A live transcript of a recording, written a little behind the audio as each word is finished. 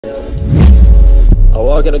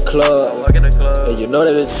walk in the club, and you know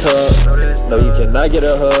that it's tough. No, you cannot get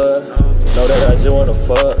a hug. Know that I just wanna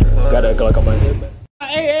fuck. Got that Glock on my hip.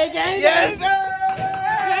 Hey, gang. Yes, sir.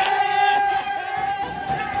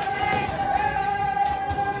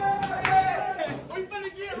 We finna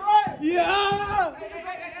get right. Yeah.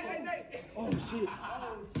 Oh shit.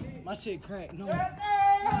 My shit cracked. No.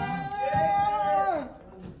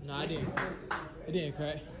 No, I didn't. It didn't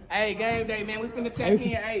crack. Hey, game day, man. We finna tap in.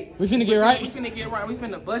 Hey, we finna get right. We finna get right. We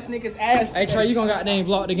finna bust niggas ass. Hey, Trey, you gonna goddamn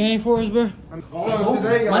block the game for us, bro? My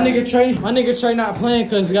nigga Trey not playing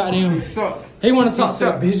cause goddamn. He wanna talk to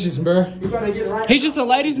the bitches, bro. You gotta get right. He's just a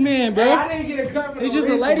ladies man, bro. Hey, I didn't get a cut. He's just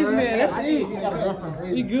a ladies man. That's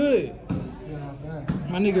it. He good.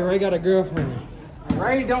 My nigga Ray got a girlfriend.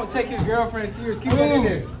 Ray don't take his girlfriend serious. Keep it in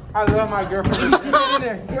there. I love my girlfriend. Keep it in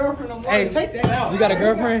there. Girlfriend. Hey, take that out. You got a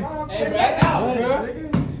girlfriend? Hey, back out, bro.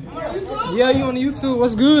 Yeah, you on YouTube.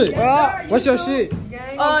 What's good? What's your shit?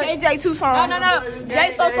 NJ2 song. No.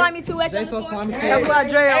 J So Slimy 2. J So Slimy 2. I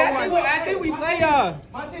think we play y'all.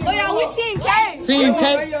 Oh, yeah, we Team K. Team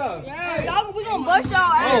K? Yeah, y'all, we gonna bust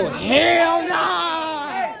y'all ass. Oh, hell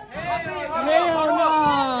nah. Hell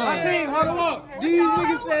nah. My team, huddle up. These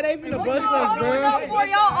niggas said they finna bust us, bro.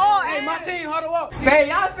 Hey, my team, huddle up.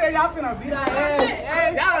 Y'all say y'all finna beat our ass.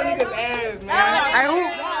 Y'all niggas ass, man.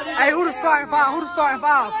 Hey, who the starting five? Who the starting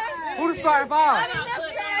five? Who the starting five?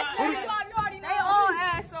 They all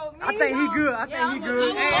ass, so I think he good. I think he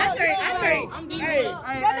good. Hey, I think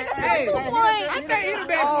he the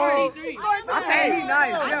best one. I think he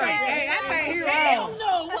nice. Yeah. Hey, I think he wrong.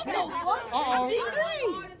 no, what the fuck?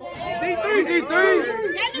 D3.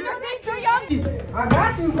 That nigga C2 young. I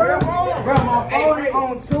got you, bro. Bro, my phone is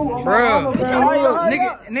on 2. Bro,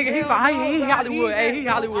 nigga, he Hollywood. Hey, he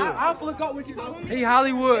Hollywood. I'll flick up with you. He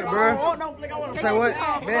Hollywood, bro. Say what?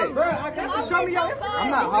 Bet. Bro, I got you. Show me your. I'm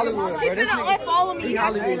not Hollywood, bro. He finna unfollow me. He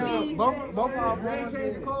Hollywood. Both our brands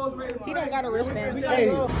change the clothes. He don't got a wristband.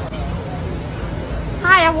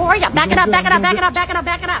 Hi, how are ya? Back it up.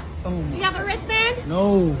 You have a wristband?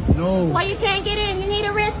 No. Why you can't get in? You need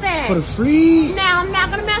a wristband. For the free? No, I'm not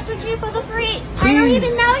gonna mess with you for the free. I don't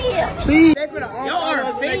even know you. Please. Y'all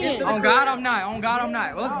are fans. On God, I'm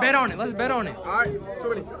not. Let's bet on it. All right,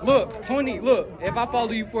 20. Look, 20. Look, if I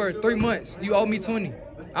follow you for 3 months, you owe me 20.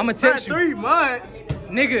 I'ma text you. 3 months?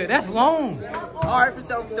 Nigga, that's long. All right, for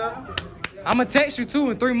sure. I'ma text you too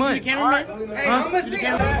in 3 months. Hey, I'm gonna see.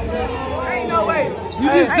 Ain't no way. You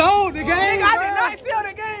just sold the game. Nigga, I did not sell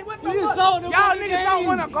the game. What the You just fuck? sold the Y'all fucking niggas game. don't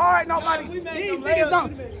want to guard nobody. These niggas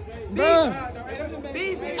don't.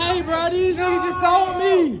 These niggas. Hey, bro, these niggas just sold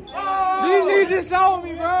me. These niggas just sold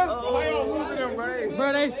me, bro.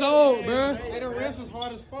 Bro, they sold, bro. The rest was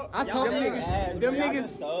hard as fuck. I told them niggas. Them niggas.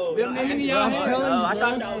 I'm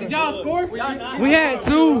telling you, bro. Did y'all score? We had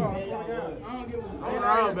 2.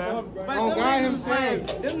 Oh, God himself.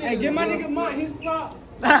 Hey, give my nigga Monk his props.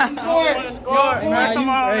 He Score. Hey,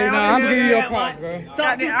 nah, I'm giving you your props, bro.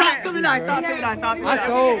 Talk to me like. I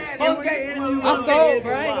sold,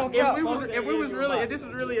 bro. I ain't gonna If this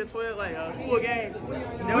was really a 12, like a full game,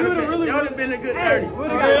 that would have been a good 30.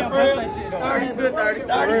 Good 30.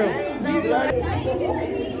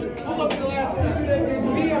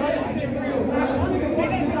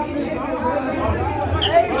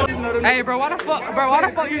 Hey, bro, why the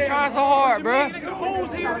fuck you trying so hard, bro? Bro,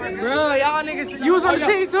 y'all niggas, you was on the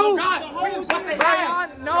team too? Bro,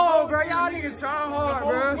 y'all niggas trying hard,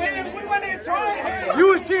 bro. You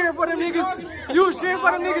was cheering for them niggas.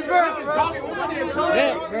 Bro.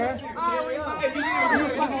 Yeah, bro. You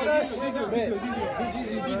was fucking with us.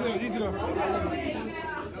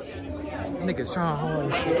 Niggas trying hard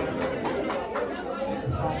and shit.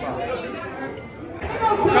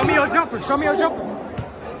 Show me your jumper.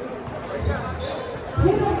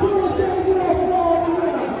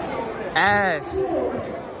 Ass. You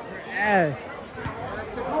ass.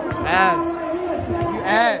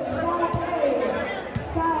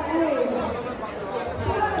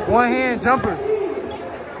 One hand jumper.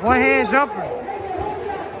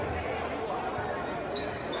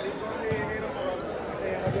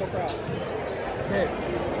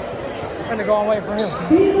 I'm finna go and wait for him.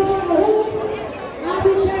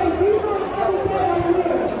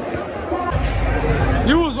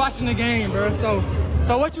 You was watching the game, bro. So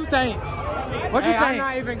what you think? I'm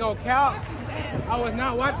not even gonna count. I was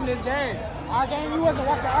not watching this game. Our game? You wasn't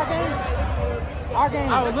watching our game? Our game.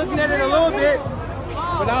 I was looking at it a little bit,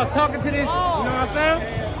 but I was talking to this. You know what I'm saying?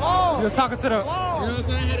 You were talking to the. You know what I'm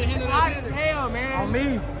saying? I had to handle it. Hot as hell, man. On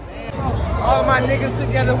me. All my niggas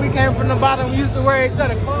together. We came from the bottom. We used to wear each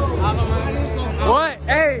other clothes. What?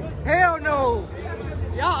 Hey, hell no.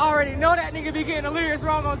 Y'all already know that nigga be getting the lyrics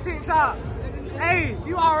wrong on TikTok. Hey,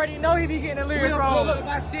 you already know he be getting the lyrics wrong. Look at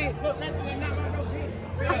my shit. Look, that's not about no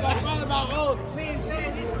bitch. I'm talking about old. Man,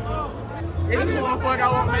 saying this wrong. This is what I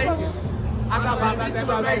want to make it. I got my makeup. I got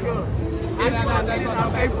my paper. I got my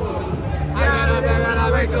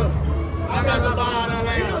makeup. I got my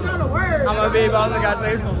makeup. I'm a big boss. I got to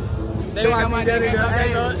say something. They want my daddy.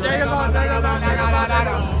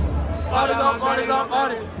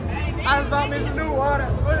 Artists. I just bought me some new water.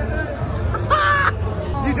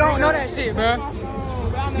 You don't know that shit, bro.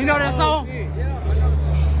 You know that song?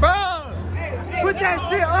 Bro, put that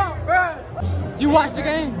shit up, bro. You watch the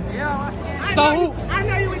game? Yeah, I watched the game. So who? I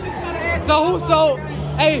know you with this son of ass. So who sold?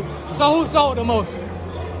 Hey, so who sold the most?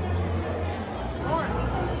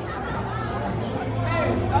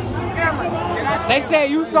 They said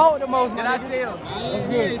you sold the most, man. I sell. That's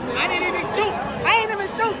good. I didn't even shoot.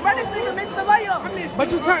 Bro, this nigga missed the layup.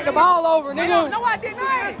 But you turned the ball over, nigga. No, I did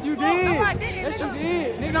not. You did. No, I didn't. Yes, you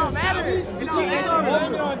did. It don't matter. It don't matter.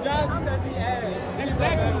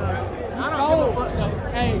 Exactly. I don't give a fuck though.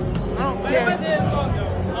 Hey, I don't care.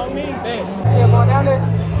 On me, man. Yeah, going down there.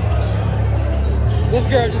 This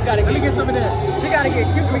girl just gotta get. Let me get some of that. She gotta get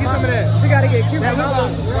cute. Let me get some of that. She gotta get cute for my little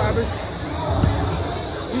subscribers.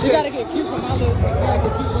 She gotta get cute for my little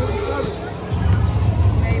subscribers.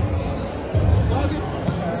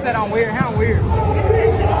 You said I'm weird. How weird? You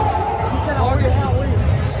said I'm weird. How weird?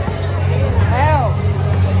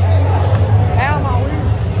 How am I weird?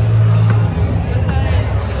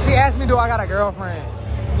 She asked me, do I got a girlfriend?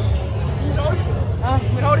 You know it. Huh?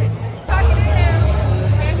 You know it?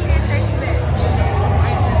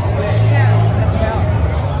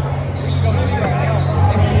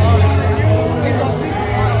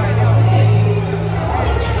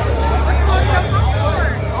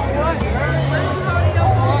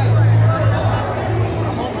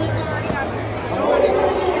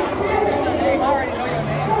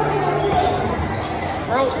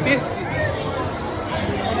 Biscuits.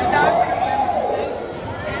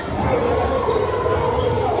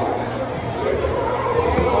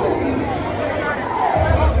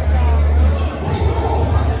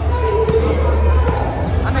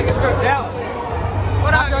 That nigga turned out.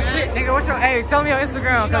 What up, your shit, nigga? What's your? Hey, tell me your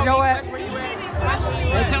Instagram, cause your ass.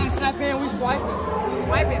 Hey, tell him to snap in. We swiping.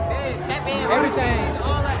 Swiping, man. Tap in. Everything.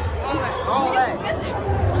 All that.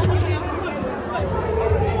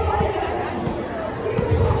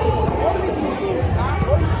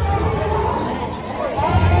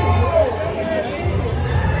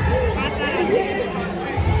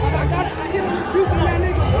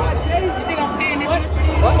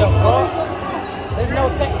 What the fuck? There's no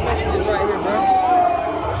text messages right here, bro.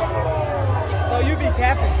 So you be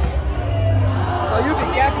capping.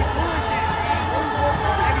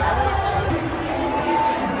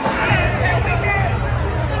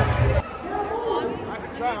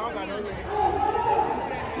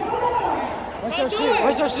 What's your shit?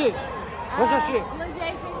 Lil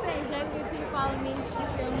J Free Stage, JWT, follow me. You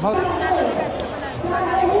feel me?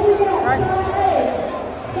 Right.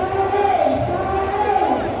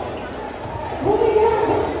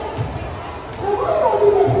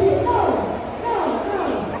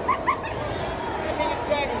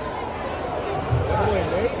 I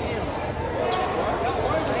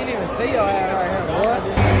ain't even see your ass right here, boy.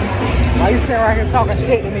 Why you sitting right here talking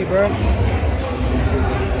shit to me, bro?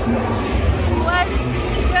 What's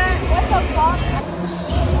good? What's up, Bob?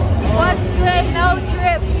 What's good? No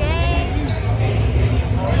drip, gang.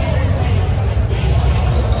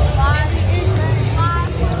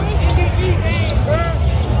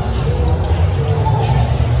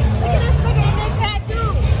 Look at this nigga in this tattoo.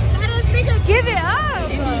 Let this nigga give it up.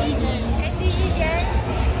 NDE gang.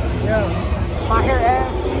 Yo, my hair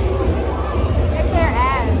ass. It's their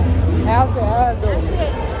ass. How's your ass That though?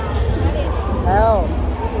 shit. That is. How?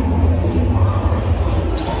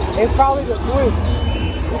 It's probably the twist.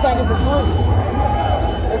 You think it's a twist?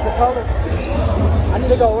 It's the color. I need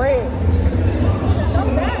to go red.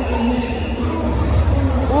 Don't that.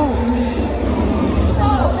 Ooh. No,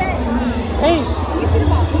 that. Pink. Let me see the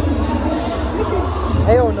ball. Let me see.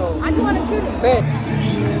 Hell no. I just want to shoot it. Bet.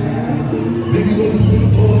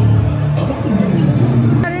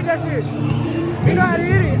 I did that shit. You know how to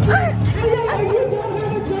hit it.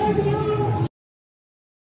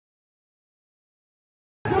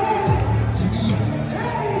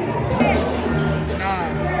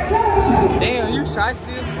 Damn, you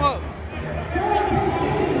shiesty as fuck.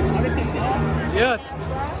 Yes.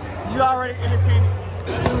 You already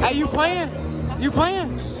entertained. Hey, you playing? You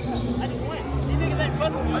playing? I just went. These niggas ain't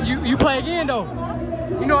fucking. You play again though.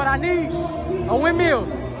 You know what I need? A windmill.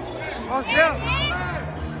 On step.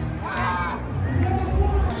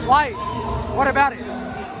 White. What about it?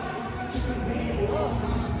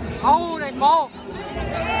 Oh, they fall.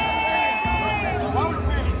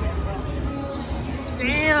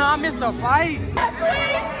 Damn, I missed a fight.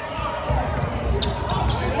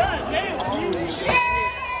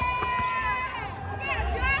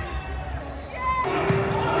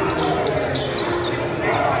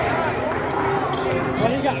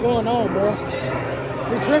 What you got going on, bro?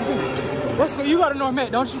 You tripping? What's good? You got a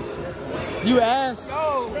NoDripNate, don't you? You ass.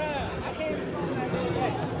 No,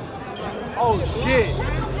 oh shit.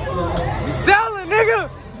 You selling, nigga?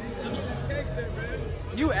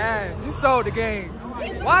 You ass. You sold the game.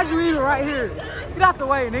 Why'd you even right here? Get out the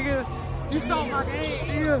way, nigga. You sold my game,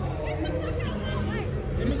 nigga.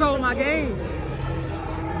 You sold my game.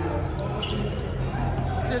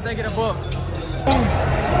 Let's see if they get a book.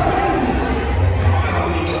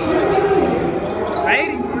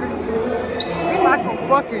 80. We like a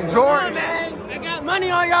fucking Jordan. Man, I got money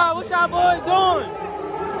on y'all. What y'all boys doing?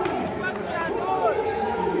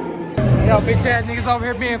 Yo, bitch ass niggas over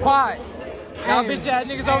here being quiet. Y'all bitch ass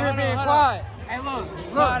niggas over here being quiet. Hey, look.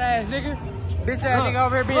 Quiet ass nigga. Bitch ass nigga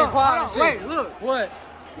over here being quiet. And shit. Wait, look. What?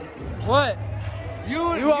 What? You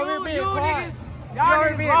over here being quiet. Y'all over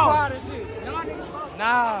here being quiet and shit. Y'all niggas wrong.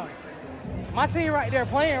 Nah. My team right there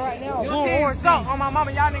playing right now. Your Blue and team orange suck team. on my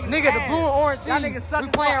mama. Y'all niggas Nigga, the blue and orange team. Y'all niggas suck. We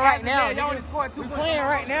playing right now. Y'all only scored 2 We points. playing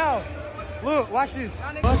right now. Look, watch this.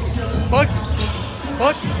 Fuck it.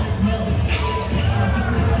 Fuck it.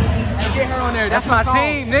 Hey, get her on there. That's my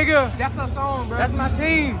team, nigga. That's her song, bro. That's my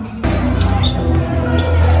team.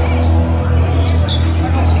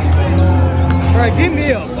 Bro, give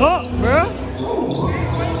me a buck, bro.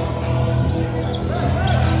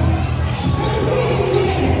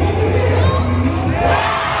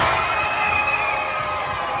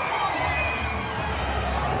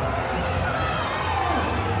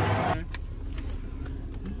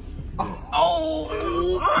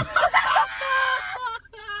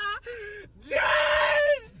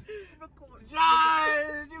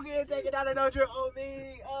 Josh, you can't take it out of NoDrip on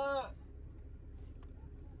me.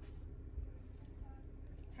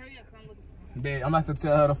 Hurry up, I'm looking. Babe, I'm about to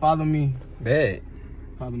tell her to follow me. Bet.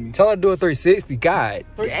 Follow me. Tell her to do a 360. God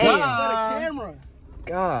damn. For the camera.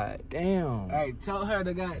 God damn. Hey, tell her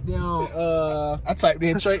to goddamn, I typed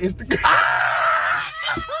in Trey Instagram.